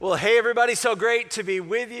Well, hey everybody, so great to be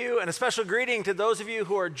with you, and a special greeting to those of you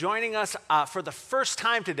who are joining us for the first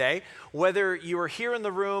time today, whether you are here in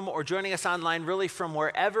the room or joining us online, really from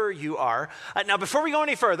wherever you are. Now, before we go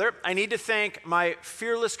any further, I need to thank my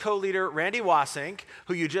fearless co-leader, Randy Wasink,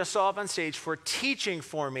 who you just saw up on stage, for teaching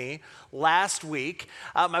for me last week.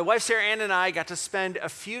 My wife, Sarah Ann, and I got to spend a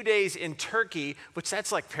few days in Turkey, which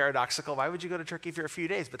that's like paradoxical. Why would you go to Turkey for a few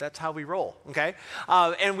days? But that's how we roll, okay?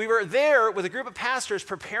 And we were there with a group of pastors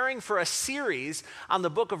preparing for a series on the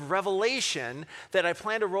book of Revelation that I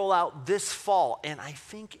plan to roll out this fall, and I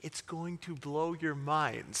think it's going to blow your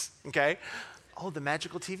minds, okay? Oh, the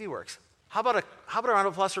magical TV works. How about a round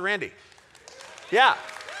of applause for Randy? Yeah,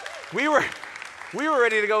 we were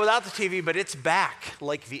ready to go without the TV, but it's back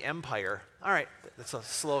like the Empire. All right, that's a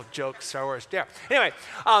slow joke, Star Wars. Yeah. Anyway,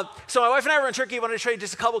 so my wife and I were in Turkey. I wanted to show you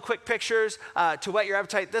just a couple quick pictures to whet your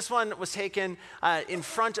appetite. This one was taken in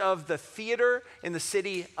front of the theater in the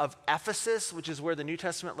city of Ephesus, which is where the New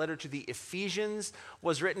Testament letter to the Ephesians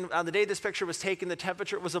was written. On the day this picture was taken, the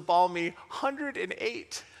temperature was a balmy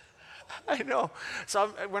 108. I know.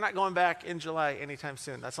 So we're not going back in July anytime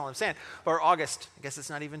soon. That's all I'm saying. Or August. I guess it's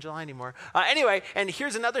not even July anymore. Anyway, and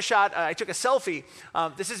here's another shot. I took a selfie.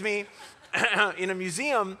 This is me in a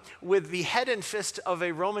museum with the head and fist of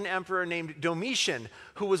a Roman emperor named Domitian,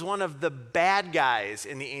 who was one of the bad guys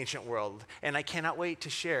in the ancient world. And I cannot wait to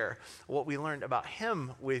share what we learned about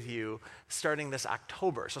him with you starting this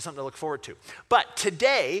October. So something to look forward to. But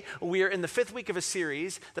today, we are in the 5th week of a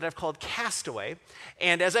series that I've called Castaway.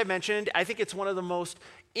 And as I mentioned, I think it's one of the most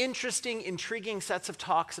interesting, intriguing sets of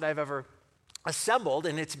talks that I've ever assembled,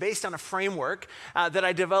 and it's based on a framework that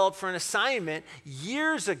I developed for an assignment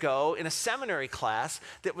years ago in a seminary class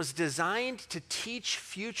that was designed to teach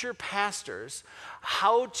future pastors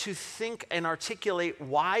how to think and articulate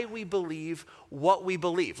why we believe what we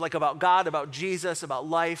believe, like about God, about Jesus, about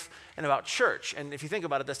life, and about church. And if you think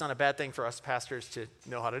about it, that's not a bad thing for us pastors to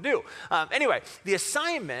know how to do. Anyway, the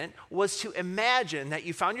assignment was to imagine that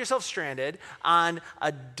you found yourself stranded on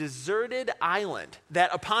a deserted island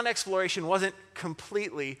that upon exploration wasn't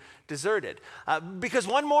completely deserted. Because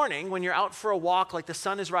one morning when you're out for a walk, like the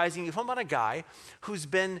sun is rising, you come upon a guy who's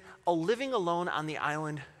been living alone on the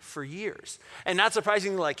island for years. And not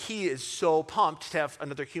surprisingly, like, he is so pumped to have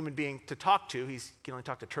another human being to talk to. He can only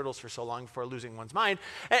talk to turtles for so long before losing one's mind.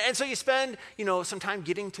 And so you spend, some time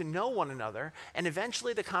getting to know one another, and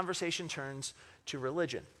eventually the conversation turns to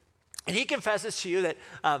religion. And he confesses to you that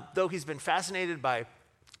though he's been fascinated by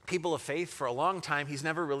people of faith for a long time, he's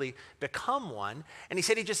never really become one. And he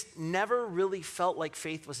said he just never really felt like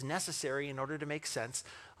faith was necessary in order to make sense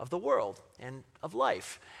of the world and of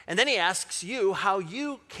life. And then he asks you how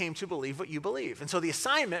you came to believe what you believe. And so the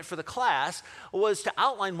assignment for the class was to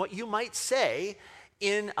outline what you might say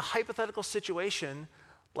in a hypothetical situation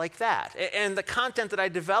like that. And the content that I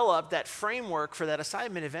developed, that framework for that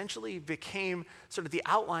assignment, eventually became sort of the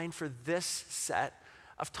outline for this set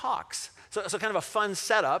of talks. So kind of a fun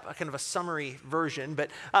setup, a kind of a summary version.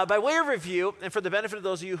 But by way of review, and for the benefit of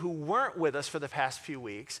those of you who weren't with us for the past few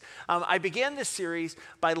weeks, I began this series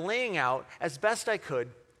by laying out, as best I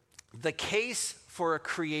could, the case for a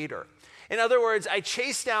creator. In other words, I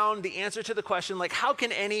chased down the answer to the question, like, how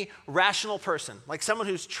can any rational person, like someone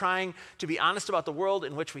who's trying to be honest about the world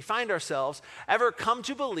in which we find ourselves, ever come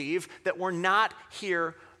to believe that we're not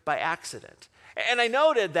here by accident? And I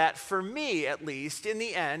noted that for me, at least, in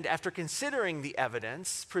the end, after considering the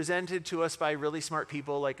evidence presented to us by really smart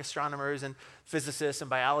people like astronomers and physicists and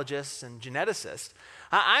biologists and geneticists,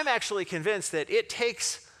 I'm actually convinced that it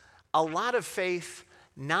takes a lot of faith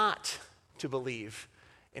not to believe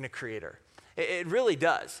in a creator. It really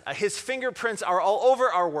does. His fingerprints are all over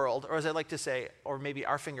our world, or as I like to say, or maybe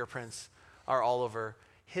our fingerprints are all over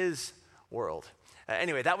his world.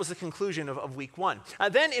 Anyway, that was the conclusion of week 1.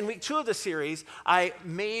 Then in week 2 of the series, I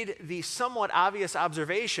made the somewhat obvious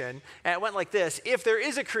observation, and it went like this: if there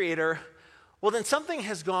is a creator, well, then something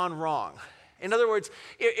has gone wrong. In other words,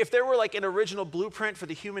 if there were like an original blueprint for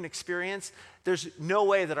the human experience, there's no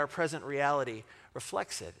way that our present reality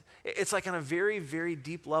reflects it. It's like on a very, very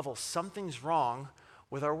deep level, something's wrong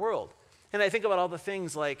with our world. And I think about all the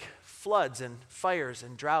things like floods and fires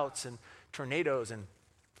and droughts and tornadoes and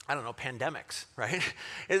pandemics, right?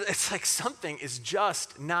 It's like something is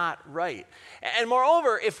just not right. And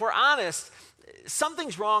moreover, if we're honest,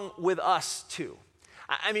 something's wrong with us too.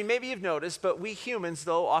 I mean, maybe you've noticed, but we humans,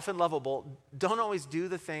 though often lovable, don't always do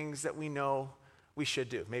the things that we know we should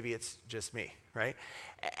do. Maybe it's just me, right?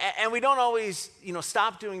 And we don't always,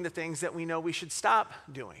 stop doing the things that we know we should stop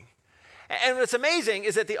doing. And what's amazing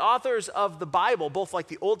is that the authors of the Bible, both like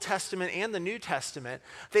the Old Testament and the New Testament,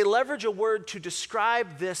 they leverage a word to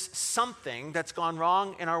describe this something that's gone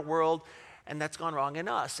wrong in our world and that's gone wrong in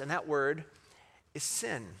us. And that word is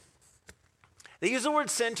sin. They use the word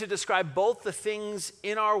sin to describe both the things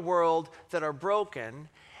in our world that are broken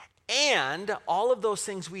and all of those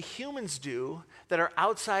things we humans do that are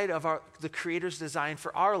outside of the Creator's design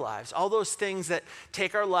for our lives. All those things that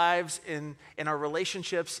take our lives in our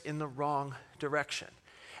relationships in the wrong direction.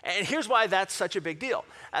 And here's why that's such a big deal.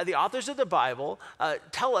 The authors of the Bible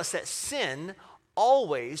tell us that sin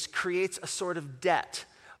always creates a sort of debt,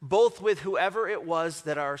 both with whoever it was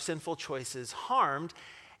that our sinful choices harmed,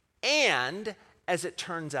 and, as it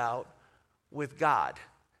turns out, with God.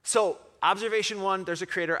 So, observation one, there's a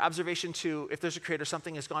creator. Observation two, if there's a creator,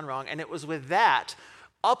 something has gone wrong. And it was with that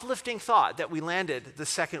uplifting thought that we landed the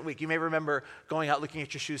second week. You may remember going out, looking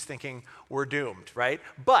at your shoes, thinking, we're doomed, right?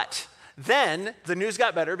 But then the news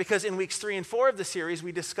got better because in weeks 3 and 4 of the series,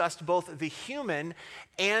 we discussed both the human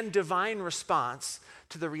and divine response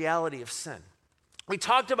to the reality of sin. We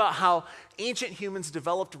talked about how ancient humans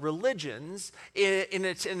developed religions in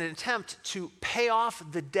an attempt to pay off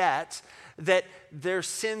the debt that their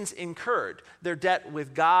sins incurred, their debt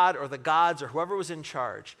with God or the gods or whoever was in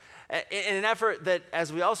charge, in an effort that,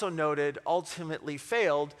 as we also noted, ultimately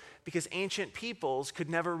failed because ancient peoples could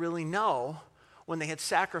never really know when they had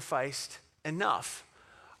sacrificed enough,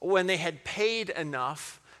 when they had paid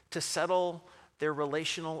enough to settle their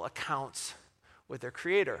relational accounts with their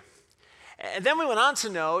Creator. And then we went on to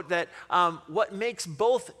note that what makes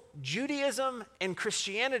both Judaism and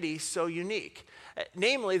Christianity so unique,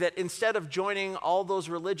 namely that instead of joining all those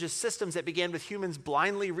religious systems that began with humans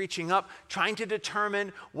blindly reaching up, trying to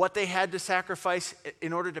determine what they had to sacrifice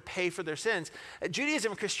in order to pay for their sins,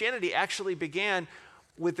 Judaism and Christianity actually began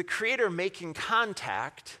with the Creator making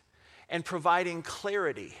contact and providing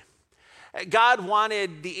clarity. God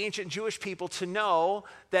wanted the ancient Jewish people to know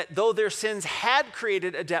that though their sins had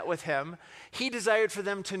created a debt with him, he desired for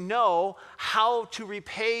them to know how to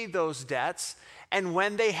repay those debts and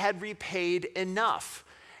when they had repaid enough.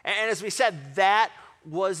 And as we said, that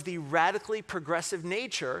was the radically progressive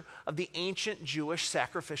nature of the ancient Jewish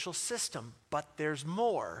sacrificial system. But there's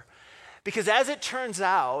more. Because as it turns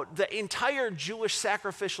out, the entire Jewish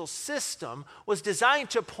sacrificial system was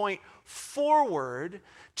designed to point forward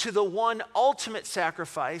to the one ultimate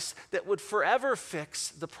sacrifice that would forever fix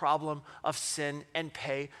the problem of sin and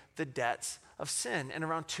pay the debts of sin. And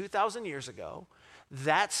around 2,000 years ago,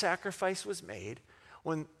 that sacrifice was made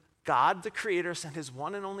when God, the Creator, sent his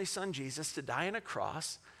one and only Son, Jesus, to die on a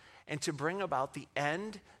cross and to bring about the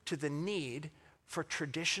end to the need for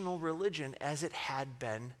traditional religion as it had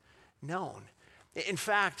been known. In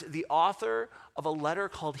fact, the author of a letter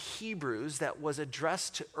called Hebrews that was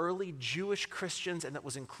addressed to early Jewish Christians and that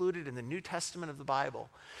was included in the New Testament of the Bible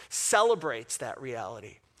celebrates that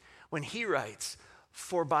reality when he writes,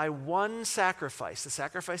 "For by one sacrifice, the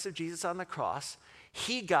sacrifice of Jesus on the cross,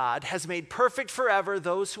 he, God, has made perfect forever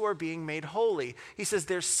those who are being made holy." He says,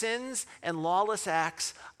 "Their sins and lawless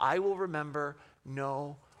acts I will remember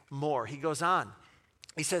no more." He goes on.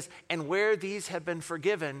 He says, "And where these have been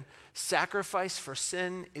forgiven, sacrifice for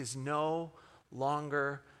sin is no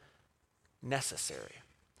longer necessary."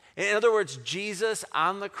 In other words, Jesus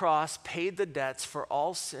on the cross paid the debts for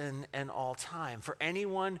all sin and all time. For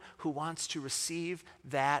anyone who wants to receive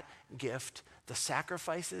that gift, the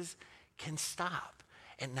sacrifices can stop.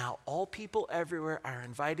 And now all people everywhere are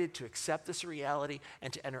invited to accept this reality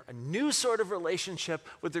and to enter a new sort of relationship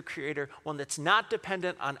with the Creator, one that's not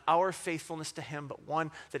dependent on our faithfulness to him, but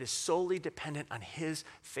one that is solely dependent on his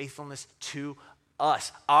faithfulness to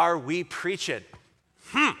us. Are we preaching?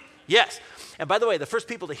 Yes. And by the way, the first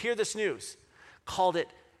people to hear this news called it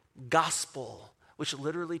gospel, which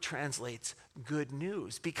literally translates good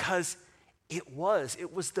news, because it was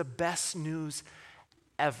the best news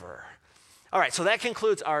ever. All right, so that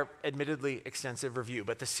concludes our admittedly extensive review,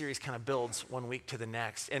 but the series kind of builds one week to the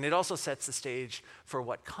next, and it also sets the stage for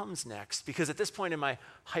what comes next, because at this point in my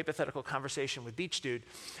hypothetical conversation with Beach Dude,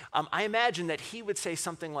 I imagine that he would say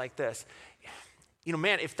something like this: "You know,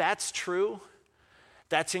 man, if that's true,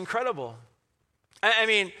 that's incredible. I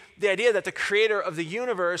mean, the idea that the Creator of the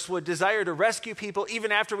universe would desire to rescue people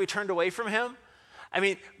even after we turned away from him, I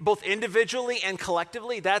mean, both individually and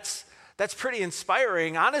collectively, that's pretty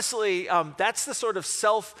inspiring. Honestly, that's the sort of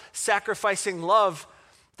self-sacrificing love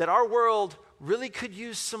that our world really could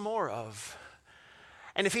use some more of."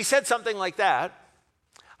 And if he said something like that,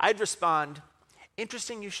 I'd respond,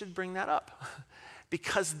 "Interesting you should bring that up,"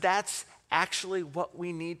 because that's actually what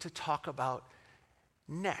we need to talk about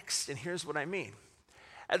next. And here's what I mean.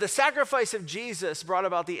 The sacrifice of Jesus brought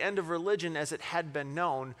about the end of religion as it had been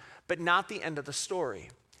known, but not the end of the story.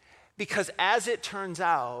 Because as it turns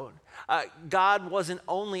out, God wasn't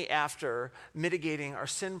only after mitigating our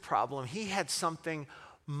sin problem. He had something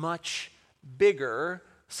much bigger,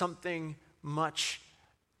 something much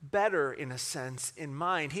better in a sense in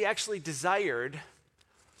mind. He actually desired,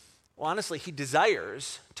 well, honestly, he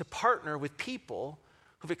desires to partner with people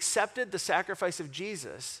who've accepted the sacrifice of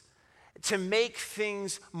Jesus to make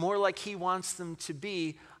things more like he wants them to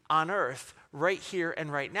be on earth, right here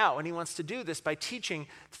and right now. And he wants to do this by teaching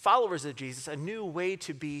followers of Jesus a new way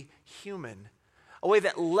to be human, a way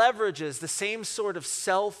that leverages the same sort of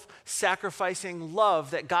self-sacrificing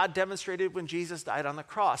love that God demonstrated when Jesus died on the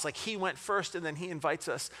cross. Like he went first and then he invites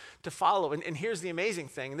us to follow. And here's the amazing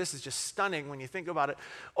thing. This is just stunning when you think about it.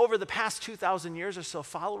 Over the past 2,000 years or so,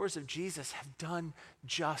 followers of Jesus have done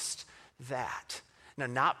just that. Now,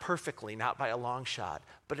 not perfectly, not by a long shot,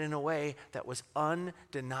 but in a way that was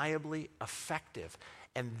undeniably effective.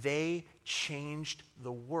 And they changed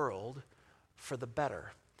the world for the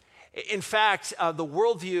better. In fact, the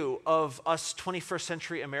worldview of us 21st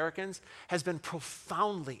century Americans has been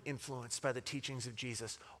profoundly influenced by the teachings of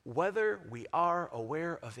Jesus, whether we are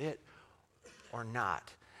aware of it or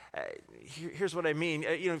not. Here's what I mean.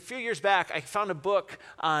 A few years back, I found a book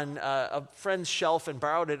on a friend's shelf and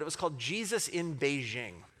borrowed it. It was called Jesus in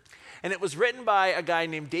Beijing. And it was written by a guy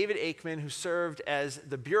named David Aikman, who served as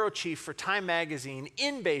the bureau chief for Time magazine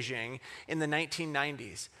in Beijing in the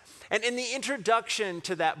 1990s. And in the introduction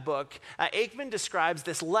to that book, Aikman describes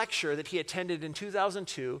this lecture that he attended in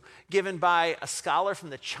 2002, given by a scholar from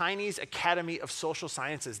the Chinese Academy of Social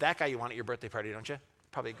Sciences. That guy you want at your birthday party, don't you?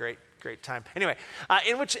 Probably a great time. Anyway,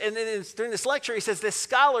 during this lecture, he says this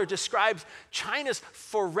scholar describes China's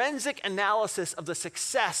forensic analysis of the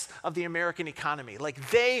success of the American economy.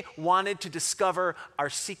 Like they wanted to discover our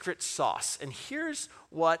secret sauce. And here's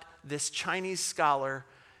what this Chinese scholar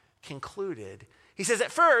concluded. He says,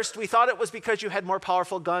 at first, we thought it was because you had more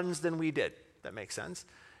powerful guns than we did. That makes sense.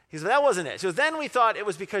 He said, that wasn't it. So then we thought it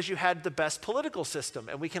was because you had the best political system.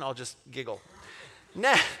 And we can all just giggle.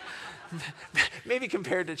 Maybe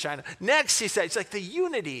compared to China. Next, he said, it's like the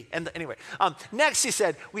unity. Next, he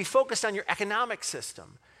said, we focused on your economic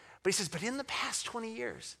system. But he says, but in the past 20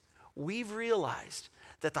 years, we've realized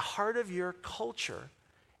that the heart of your culture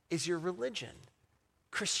is your religion,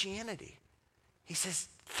 Christianity. He says,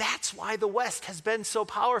 that's why the West has been so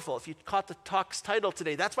powerful. If you caught the talk's title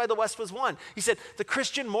today, that's why the West was won. He said, the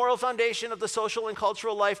Christian moral foundation of the social and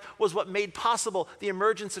cultural life was what made possible the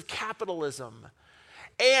emergence of capitalism.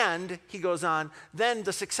 And, he goes on, then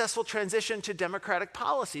the successful transition to democratic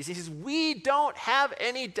policies. He says, we don't have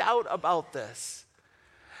any doubt about this.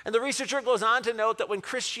 And the researcher goes on to note that when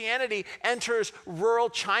Christianity enters rural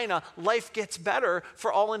China, life gets better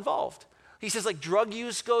for all involved. He says, like, drug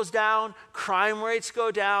use goes down, crime rates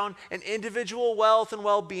go down, and individual wealth and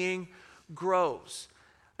well-being grows.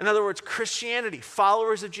 In other words, Christianity,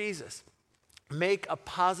 followers of Jesus, make a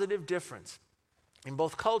positive difference in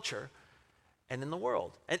both culture and in the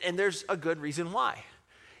world. And there's a good reason why.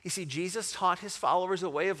 You see, Jesus taught his followers a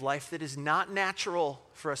way of life that is not natural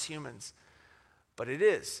for us humans, but it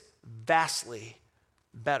is vastly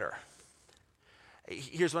better.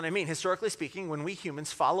 Here's what I mean. Historically speaking, when we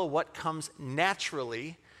humans follow what comes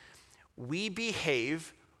naturally, we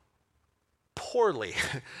behave poorly.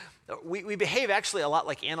 we behave actually a lot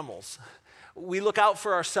like animals. We look out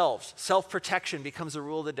for ourselves. Self-protection becomes the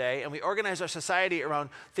rule of the day, and we organize our society around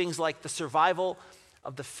things like the survival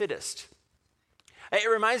of the fittest. It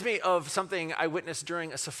reminds me of something I witnessed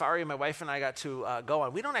during a safari my wife and I got to go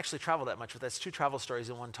on. We don't actually travel that much, but that's 2 travel stories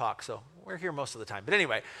in one talk, so we're here most of the time. But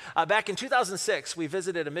anyway, back in 2006, we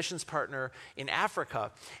visited a missions partner in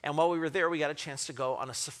Africa, and while we were there, we got a chance to go on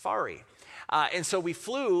a safari. And so we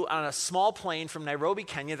flew on a small plane from Nairobi,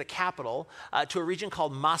 Kenya, the capital, to a region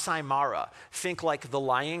called Masai Mara. Think like the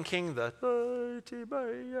Lion King,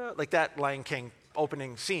 like that Lion King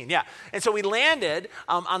opening scene, yeah. And so we landed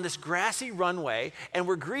on this grassy runway, and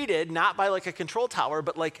we're greeted not by like a control tower,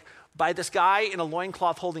 but like by this guy in a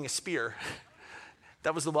loincloth holding a spear.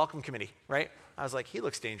 That was the welcome committee, right? I was like, he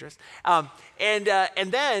looks dangerous. And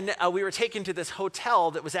then we were taken to this hotel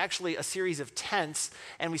that was actually a series of tents,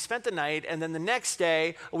 and we spent the night, and then the next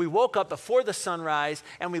day, we woke up before the sunrise,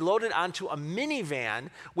 and we loaded onto a minivan,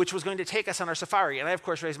 which was going to take us on our safari. And I, of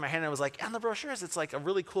course, raised my hand, and I was like, on the brochures, it's like a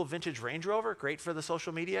really cool vintage Range Rover, great for the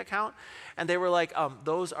social media account. And they were like,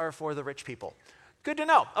 those are for the rich people. Good to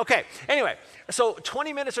know. Okay, anyway, so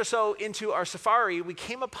 20 minutes or so into our safari, we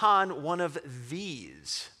came upon one of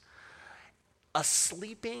these. A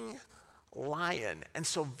sleeping lion. And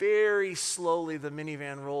so very slowly the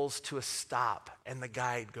minivan rolls to a stop and the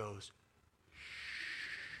guide goes,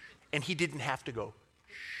 and he didn't have to go,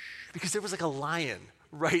 because there was like a lion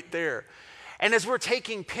right there. And as we're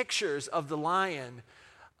taking pictures of the lion,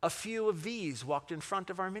 a few of these walked in front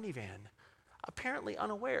of our minivan, apparently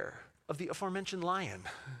unaware of the aforementioned lion.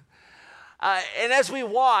 And as we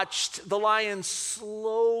watched, the lion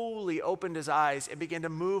slowly opened his eyes and began to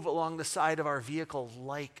move along the side of our vehicle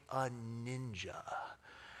like a ninja.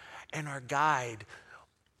 And our guide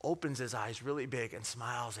opens his eyes really big and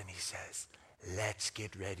smiles and he says, "Let's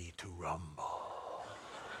get ready to rumble."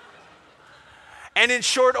 And in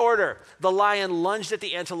short order, the lion lunged at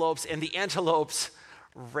the antelopes and the antelopes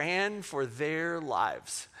ran for their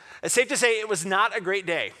lives. It's safe to say it was not a great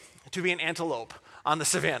day to be an antelope on the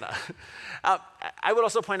savannah. I would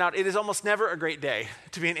also point out it is almost never a great day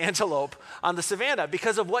to be an antelope on the savannah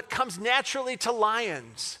because of what comes naturally to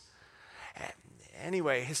lions.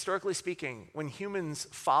 Anyway, historically speaking, when humans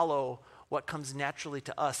follow what comes naturally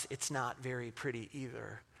to us, it's not very pretty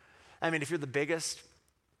either. I mean, if you're the biggest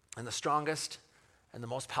and the strongest and the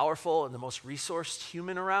most powerful and the most resourced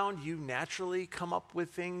human around, you naturally come up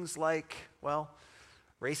with things like, well,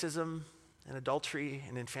 racism and adultery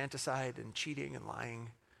and infanticide and cheating and lying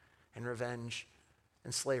and revenge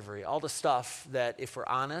and slavery. All the stuff that, if we're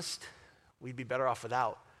honest, we'd be better off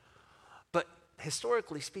without. But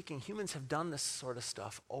historically speaking, humans have done this sort of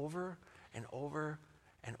stuff over and over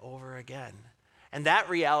and over again. And that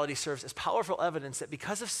reality serves as powerful evidence that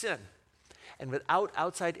because of sin and without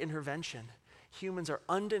outside intervention, humans are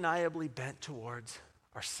undeniably bent towards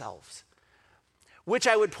ourselves. Which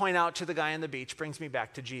I would point out to the guy on the beach brings me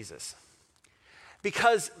back to Jesus.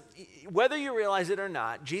 Because whether you realize it or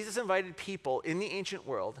not, Jesus invited people in the ancient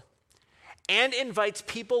world and invites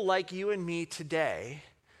people like you and me today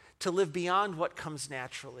to live beyond what comes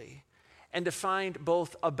naturally and to find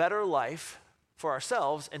both a better life for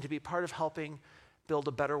ourselves and to be part of helping build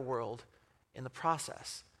a better world in the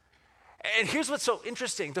process. And here's what's so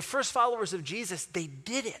interesting. The first followers of Jesus, they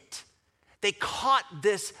did it. They caught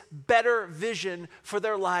this better vision for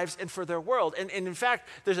their lives and for their world. And in fact,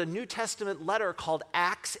 there's a New Testament letter called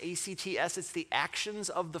Acts, A-C-T-S. It's the actions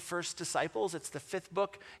of the first disciples. It's the fifth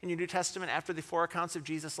book in your New Testament after the four accounts of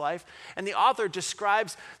Jesus' life. And the author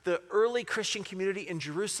describes the early Christian community in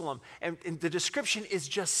Jerusalem. And the description is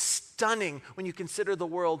just stunning when you consider the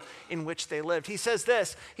world in which they lived. He says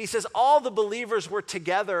this, he says, all the believers were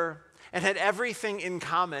together and had everything in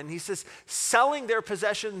common. He says, selling their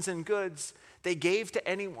possessions and goods, they gave to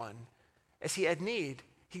anyone as he had need.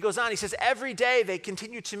 He goes on, he says, every day they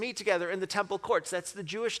continued to meet together in the temple courts. That's the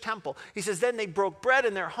Jewish temple. He says, then they broke bread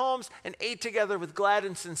in their homes and ate together with glad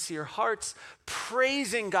and sincere hearts,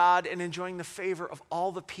 praising God and enjoying the favor of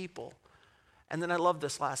all the people. And then I love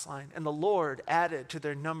this last line. And the Lord added to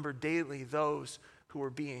their number daily those who were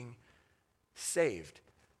being saved.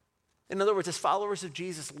 In other words, as followers of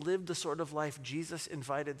Jesus lived the sort of life Jesus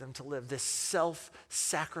invited them to live, this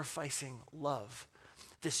self-sacrificing love,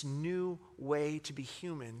 this new way to be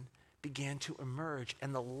human began to emerge,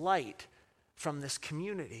 and the light from this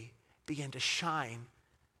community began to shine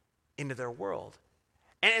into their world.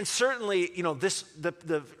 And certainly, you know,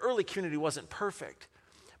 the early community wasn't perfect,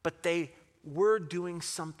 but they were doing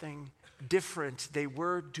something different. They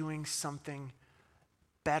were doing something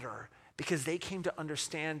better, because they came to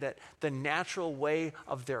understand that the natural way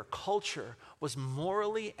of their culture was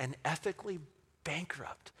morally and ethically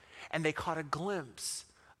bankrupt. And they caught a glimpse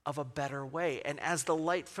of a better way. And as the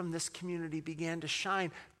light from this community began to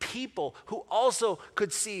shine, people who also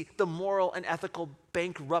could see the moral and ethical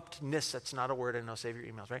bankruptness, that's not a word, I know, save your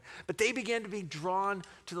emails, right? But they began to be drawn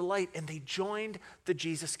to the light, and they joined the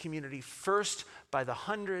Jesus community, first by the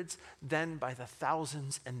hundreds, then by the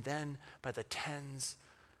thousands, and then by the tens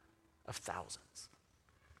of thousands.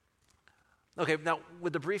 Okay, now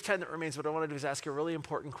with the brief time that remains, what I want to do is ask you a really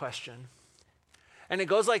important question. And it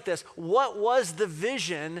goes like this. What was the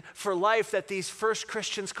vision for life that these first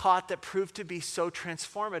Christians caught that proved to be so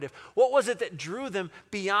transformative? What was it that drew them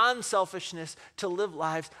beyond selfishness to live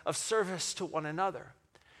lives of service to one another?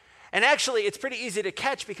 And actually, it's pretty easy to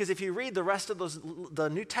catch, because if you read the rest of the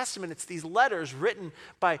New Testament, it's these letters written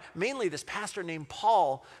by mainly this pastor named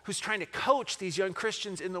Paul, who's trying to coach these young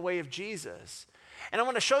Christians in the way of Jesus. And I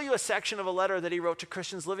want to show you a section of a letter that he wrote to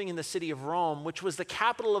Christians living in the city of Rome, which was the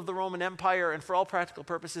capital of the Roman Empire, and for all practical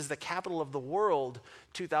purposes, the capital of the world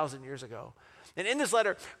 2,000 years ago. And in this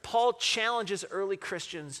letter, Paul challenges early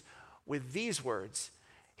Christians with these words.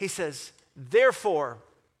 He says, therefore,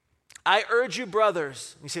 I urge you,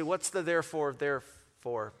 brothers. You say, what's the therefore?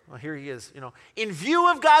 Therefore. Well, here he is, in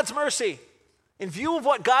view of God's mercy. In view of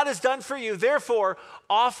what God has done for you, therefore,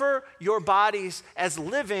 offer your bodies as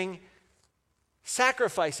living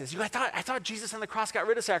sacrifices. I thought Jesus on the cross got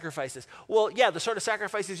rid of sacrifices. Well, yeah, the sort of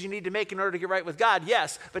sacrifices you need to make in order to get right with God,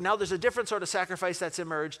 yes. But now there's a different sort of sacrifice that's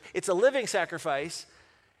emerged. It's a living sacrifice,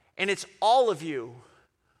 and it's all of you.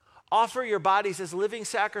 Offer your bodies as living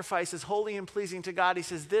sacrifices, holy and pleasing to God. He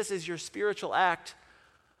says this is your spiritual act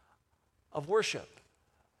of worship.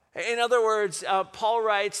 In other words, Paul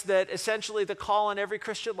writes that essentially the call on every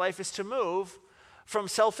Christian life is to move from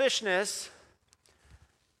selfishness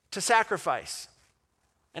to sacrifice.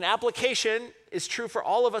 An application is true for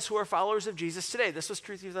all of us who are followers of Jesus today. This was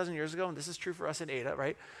true 2,000 years ago, and this is true for us in Ada,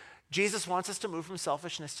 right? Jesus wants us to move from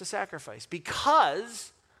selfishness to sacrifice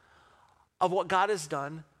because of what God has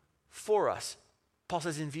done for us. Paul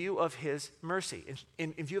says, in view of his mercy,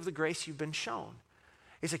 in view of the grace you've been shown.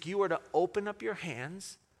 It's like you are to open up your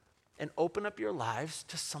hands and open up your lives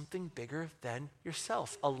to something bigger than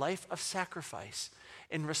yourself, a life of sacrifice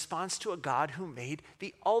in response to a God who made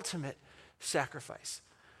the ultimate sacrifice.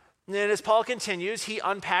 And then as Paul continues, he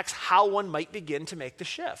unpacks how one might begin to make the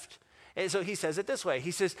shift. And so he says it this way.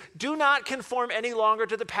 He says, do not conform any longer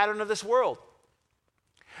to the pattern of this world,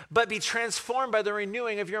 but be transformed by the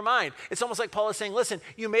renewing of your mind. It's almost like Paul is saying, listen,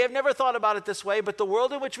 you may have never thought about it this way, but the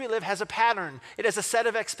world in which we live has a pattern. It has a set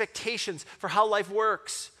of expectations for how life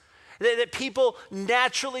works that people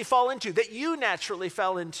naturally fall into, that you naturally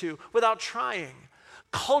fell into without trying.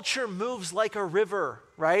 Culture moves like a river,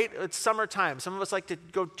 right? It's summertime. Some of us like to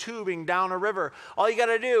go tubing down a river. All you got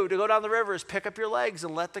to do to go down the river is pick up your legs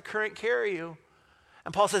and let the current carry you.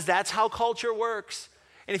 And Paul says that's how culture works.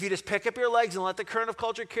 And if you just pick up your legs and let the current of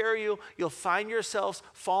culture carry you, you'll find yourselves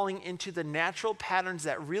falling into the natural patterns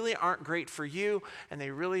that really aren't great for you and they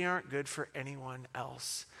really aren't good for anyone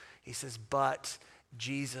else. He says, but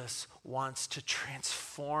Jesus wants to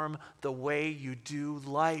transform the way you do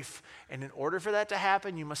life. And in order for that to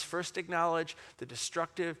happen, you must first acknowledge the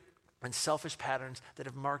destructive and selfish patterns that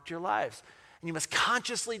have marked your lives. And you must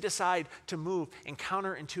consciously decide to move in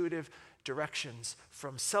counterintuitive directions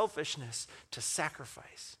from selfishness to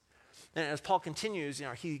sacrifice. And as Paul continues,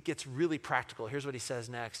 he gets really practical. Here's what he says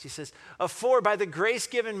next. He says, for by the grace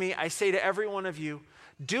given me, I say to every one of you,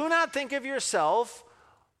 do not think of yourself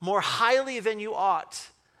more highly than you ought,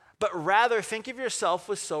 but rather think of yourself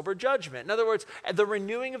with sober judgment. In other words, the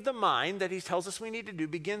renewing of the mind that he tells us we need to do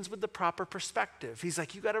begins with the proper perspective. He's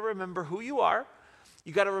like, you got to remember who you are.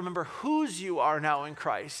 You got to remember whose you are now in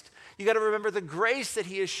Christ. You got to remember the grace that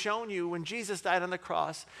he has shown you when Jesus died on the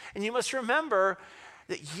cross. And you must remember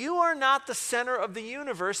that you are not the center of the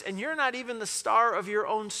universe and you're not even the star of your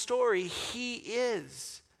own story. He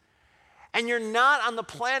is. And you're not on the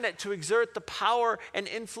planet to exert the power and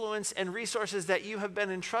influence and resources that you have been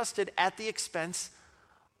entrusted at the expense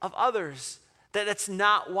of others. That's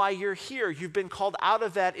not why you're here. You've been called out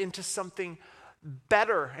of that into something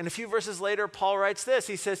better. And a few verses later, Paul writes this.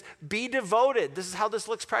 He says, be devoted. This is how this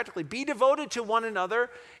looks practically. Be devoted to one another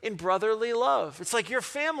in brotherly love. It's like you're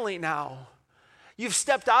family now. You've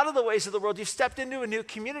stepped out of the ways of the world. You've stepped into a new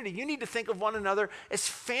community. You need to think of one another as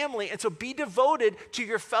family. And so be devoted to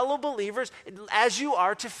your fellow believers as you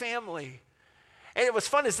are to family. And what's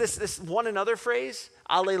fun is this one another phrase,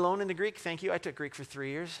 alelon in the Greek. Thank you. I took Greek for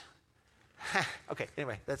 3 years. Okay,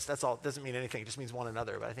 anyway, that's all. It doesn't mean anything. It just means one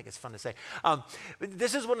another, but I think it's fun to say.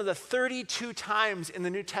 This is one of the 32 times in the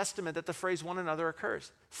New Testament that the phrase one another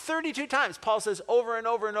occurs. 32 times. Paul says over and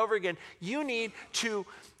over and over again, you need to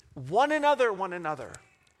one another.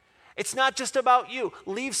 It's not just about you.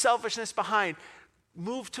 Leave selfishness behind.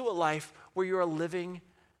 Move to a life where you're a living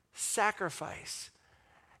sacrifice.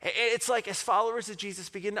 It's like as followers of Jesus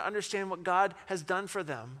begin to understand what God has done for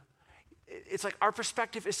them, it's like our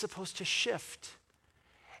perspective is supposed to shift.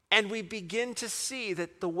 And we begin to see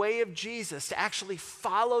that the way of Jesus, to actually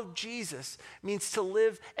follow Jesus, means to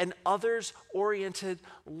live an others-oriented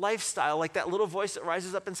lifestyle. Like that little voice that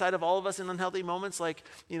rises up inside of all of us in unhealthy moments, like,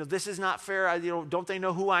 this is not fair. Don't they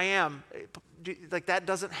know who I am? Like that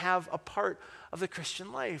doesn't have a part of the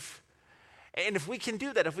Christian life. And if we can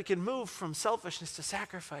do that, if we can move from selfishness to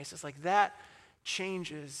sacrifice, it's like that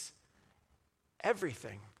changes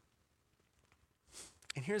everything.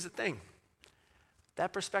 And here's the thing.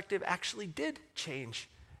 That perspective actually did change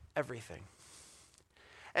everything.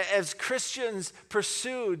 As Christians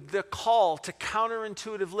pursued the call to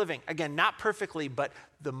counterintuitive living, again, not perfectly, but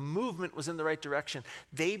the movement was in the right direction,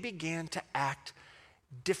 they began to act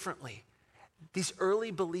differently. These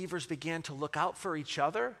early believers began to look out for each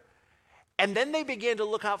other, and then they began to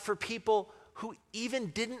look out for people who even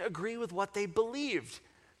didn't agree with what they believed.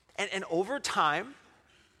 And over time,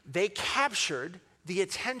 they captured the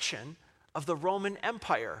attention of the Roman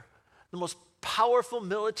Empire, the most powerful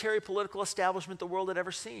military political establishment the world had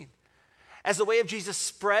ever seen. As the way of Jesus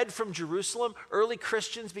spread from Jerusalem, early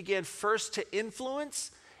Christians began first to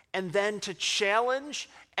influence and then to challenge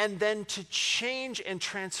and then to change and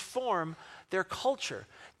transform their culture.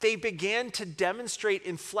 They began to demonstrate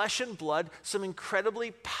in flesh and blood some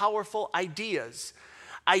incredibly powerful ideas.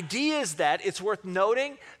 Ideas that, it's worth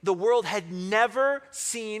noting, the world had never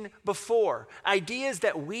seen before. Ideas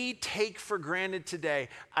that we take for granted today.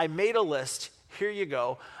 I made a list. Here you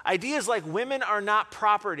go. Ideas like women are not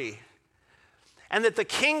property, and that the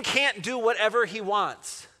king can't do whatever he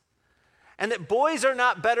wants, and that boys are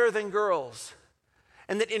not better than girls,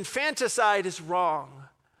 and that infanticide is wrong,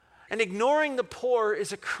 and ignoring the poor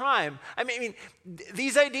is a crime. I mean,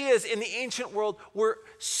 these ideas in the ancient world were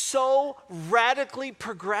so radically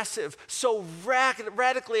progressive, so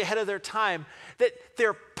radically ahead of their time, that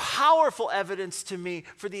they're powerful evidence to me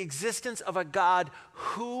for the existence of a God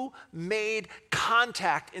who made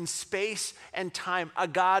contact in space and time, a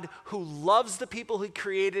God who loves the people he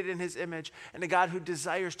created in his image, and a God who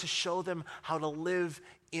desires to show them how to live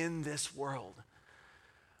in this world.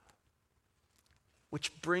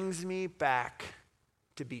 Which brings me back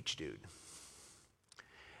to Beach Dude.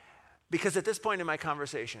 Because at this point in my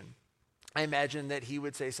conversation, I imagine that he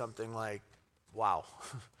would say something like, wow.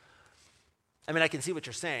 I mean, I can see what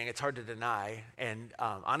you're saying. It's hard to deny. And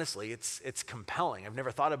honestly, it's compelling. I've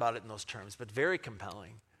never thought about it in those terms, but very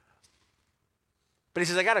compelling. But he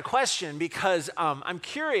says, I got a question because I'm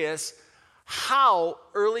curious how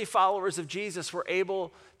early followers of Jesus were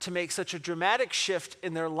able to make such a dramatic shift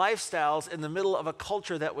in their lifestyles in the middle of a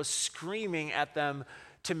culture that was screaming at them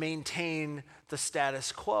to maintain the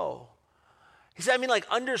status quo. He said, I mean, like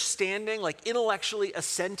understanding, like intellectually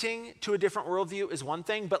assenting to a different worldview is one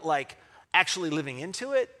thing, but like actually living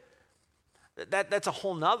into it, that's a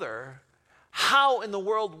whole nother. How in the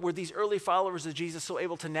world were these early followers of Jesus so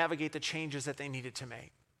able to navigate the changes that they needed to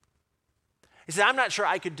make? He said, I'm not sure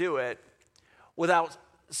I could do it without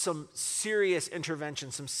some serious intervention,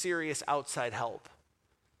 some serious outside help.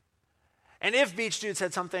 And if Beach Dude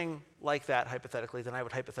said something like that, hypothetically, then I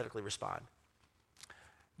would hypothetically respond.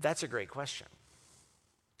 That's a great question.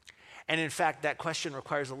 And in fact, that question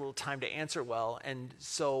requires a little time to answer well, and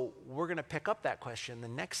so we're going to pick up that question the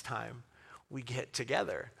next time we get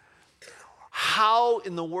together. How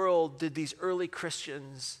in the world did these early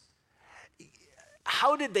Christians,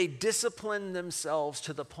 how did they discipline themselves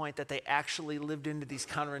to the point that they actually lived into these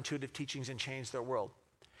counterintuitive teachings and changed their world?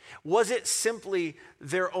 Was it simply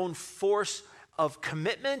their own force of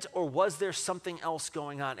commitment, or was there something else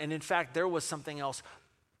going on? And in fact, there was something else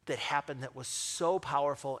that happened that was so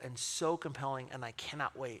powerful and so compelling, and I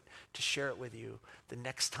cannot wait to share it with you the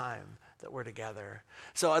next time that we're together.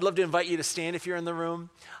 So I'd love to invite you to stand if you're in the room,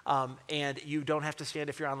 and you don't have to stand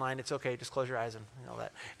if you're online. It's okay, just close your eyes and all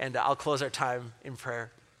that. And I'll close our time in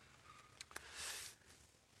prayer.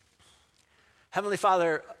 Heavenly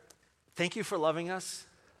Father, thank you for loving us.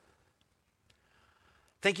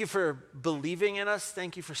 Thank you for believing in us.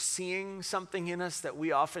 Thank you for seeing something in us that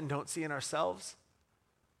we often don't see in ourselves.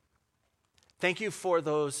 Thank you for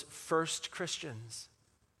those first Christians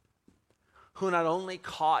who not only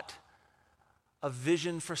caught a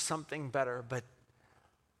vision for something better,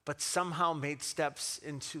 but somehow made steps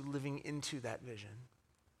into living into that vision.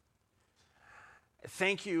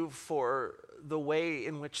 Thank you for the way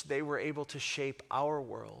in which they were able to shape our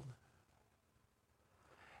world.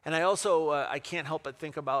 And I also, I can't help but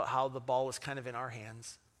think about how the ball is kind of in our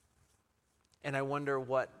hands. And I wonder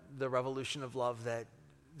what the revolution of love that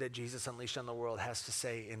Jesus unleashed on the world has to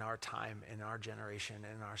say in our time, in our generation,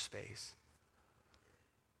 in our space.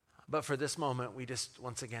 But for this moment, we just,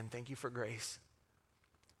 once again, thank you for grace.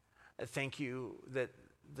 Thank you that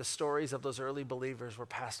the stories of those early believers were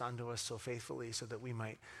passed on to us so faithfully so that we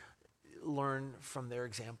might learn from their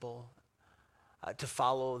example, to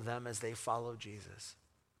follow them as they follow Jesus.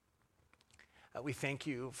 We thank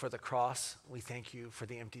you for the cross. We thank you for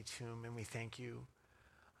the empty tomb. And we thank you,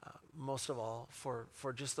 most of all,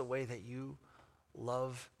 for just the way that you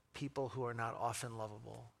love people who are not often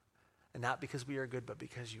lovable. And not because we are good, but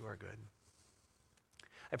because you are good.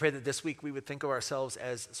 I pray that this week we would think of ourselves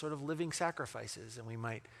as sort of living sacrifices, and we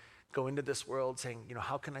might go into this world saying,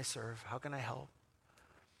 how can I serve? How can I help?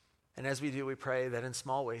 And as we do, we pray that in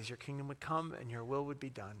small ways your kingdom would come and your will would be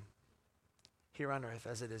done here on earth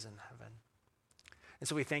as it is in heaven. And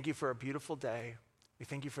so we thank you for a beautiful day. We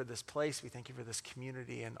thank you for this place. We thank you for this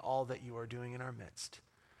community and all that you are doing in our midst.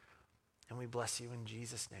 And we bless you in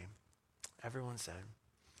Jesus' name. Everyone said,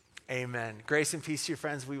 amen. Grace and peace to your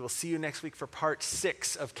friends. We will see you next week for part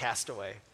 6 of Castaway.